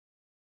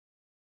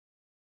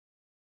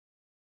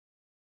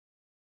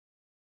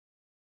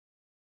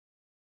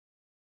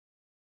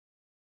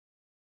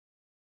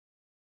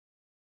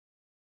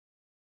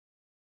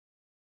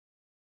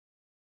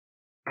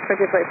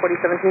Frontier Flight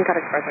 4017,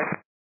 contact departure.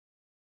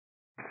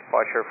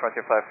 Departure,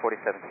 Frontier Flight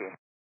 4017.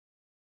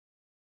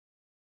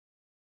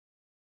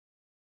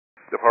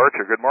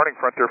 Departure, good morning,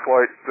 Frontier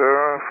Flight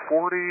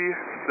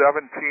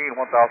 4017,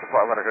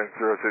 1500, heading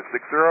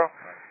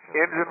 0660.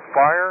 Engine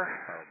fire,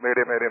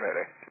 mayday, mayday,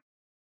 mayday.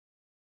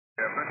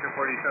 Yeah, Frontier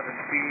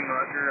 4017,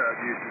 roger,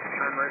 you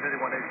turn right heading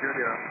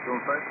 180, go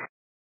inside.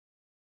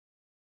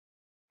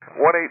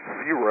 180,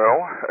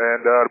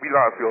 and we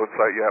don't have field in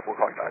sight yet, we'll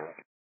call you back.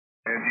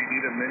 And do you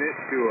need a minute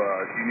to,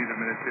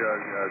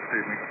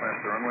 make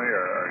plans for the runway,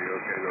 or are you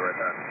okay to go right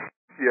back?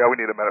 Yeah,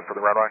 we need a minute for the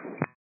runway.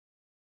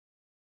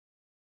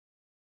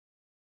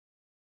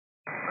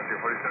 Frontier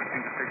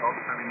 4017, just take all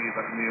the time you need,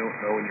 let me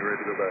know when you're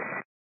ready to go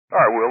back.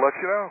 Alright, we'll let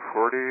you know,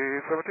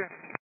 4017.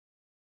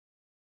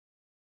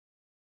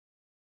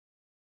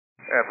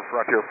 And for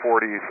Frontier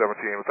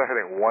 4017, was that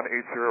heading 180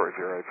 or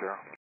 080?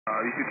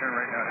 You can turn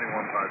right now heading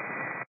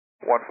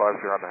 15.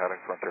 150 on the heading,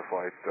 Frontier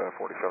Flight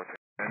 4017.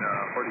 And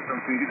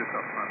 4017, you can just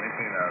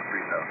maintain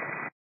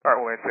 3000. Alright,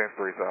 we'll maintain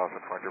 3000,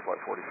 Frontier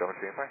Flight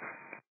 4017, thanks.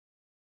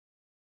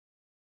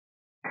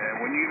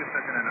 And when you get a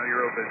second, I know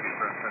you're real busy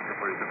for Frontier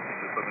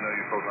 4017, just let me know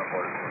you're close on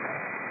board.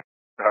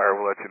 Alright,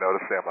 we'll let you know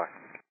to stand by.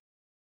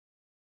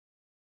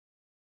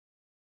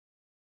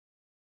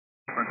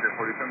 Frontier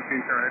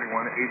 4017, turn heading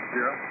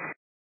 180.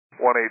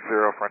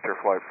 180, Frontier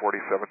Flight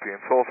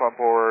 4017, souls on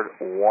board,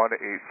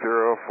 180,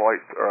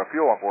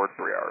 fuel on board,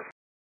 3 hours.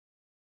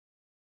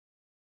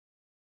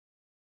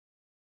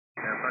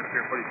 And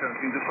Frontier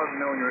 4017, just let me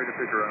know when you're ready to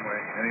pick a runway,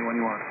 anyone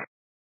you want.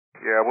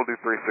 Yeah, we'll do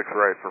 36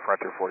 right for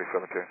Frontier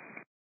 4017.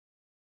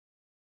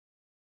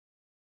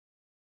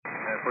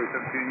 And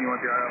 4017, you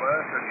want the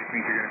ILS, or do you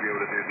think you're going to be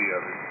able to do the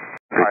others?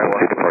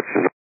 ILS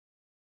departure.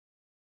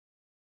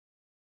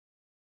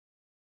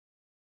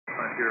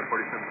 Frontier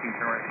 4017,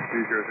 turn right,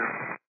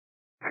 200.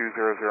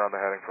 200 on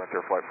the heading,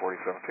 Frontier Flight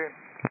 4017.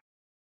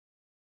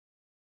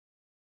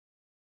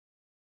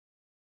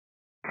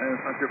 And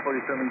Frontier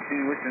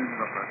 4017, which engine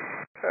up front?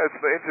 It's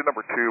the engine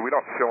number 2. We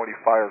don't show any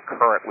fire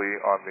currently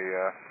on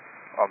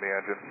the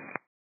engine.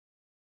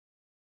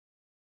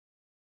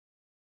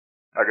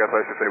 I guess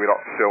I should say we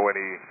don't show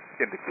any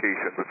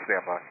indication, but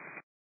stand by.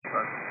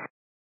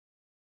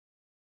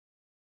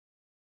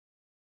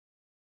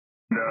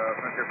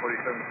 Frontier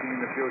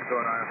 4017, the fuel's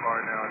going IFR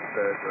now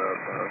instead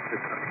of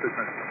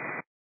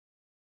 600.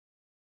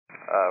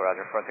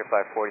 Roger, Frontier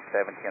Flight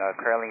 4017.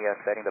 Currently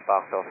setting the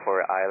box off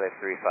for ILS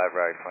 35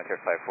 right, Frontier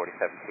Flight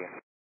 4017.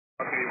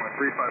 Okay, you want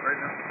 35 right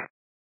now?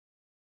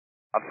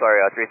 I'm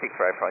sorry, 36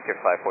 right, Frontier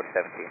Flight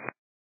 4017.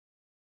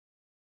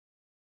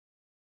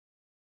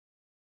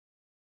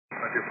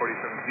 Frontier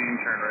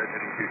 4017, turn right,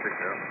 heading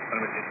 260.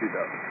 I'm going to make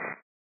 2000.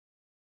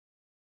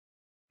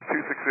 260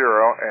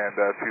 and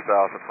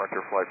 2000,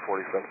 Frontier Flight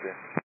 4017.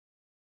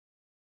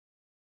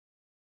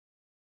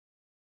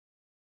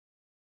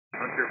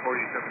 Frontier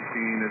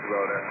 4017 is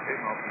about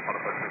 8 miles from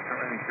Quantified, turn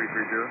right heading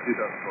 330,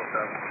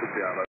 2012, should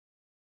be out.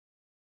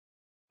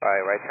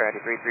 Alright, right turn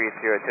to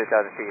 330,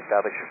 2000 feet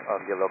established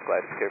on your local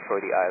atmosphere for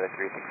the ILS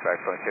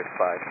 365 Frontier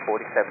Flight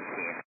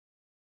 4017.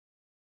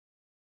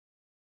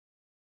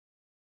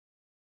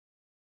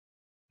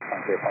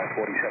 Frontier Flight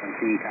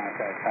 4017,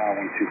 contact tower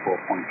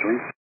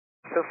 124.3.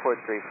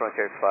 243,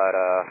 Frontier Flight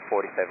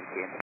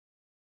 4017.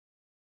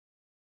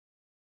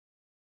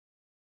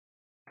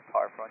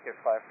 Frontier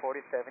Flight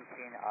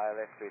 4017,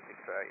 ILS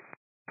 365.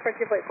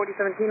 Frontier Flight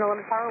 4017,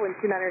 11 power, wind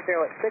 290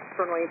 at 6,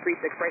 runway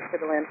 36 right to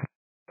the land.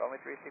 Runway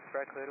 36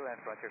 right clear to land,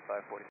 Frontier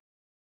Flight 40.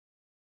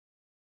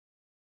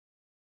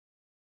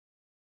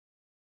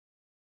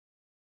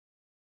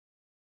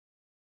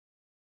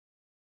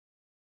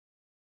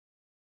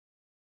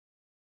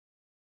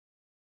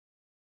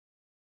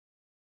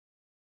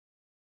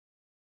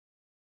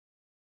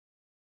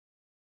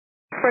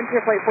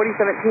 Frontier Flight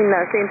 4017,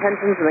 same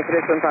tensions and the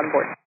conditions on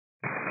board.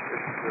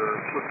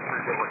 They're looking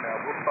pretty good right now.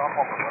 We'll stop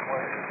on the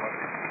runway and let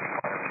me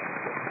fire.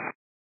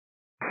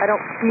 I don't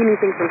see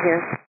anything from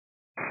here.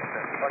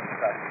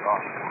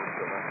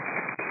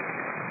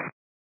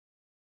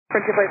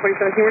 Frontier Flight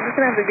 4017, we're just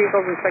going to have the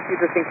vehicles inspect you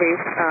just in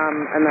case,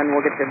 and then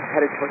we'll get you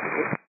headed towards the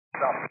gate.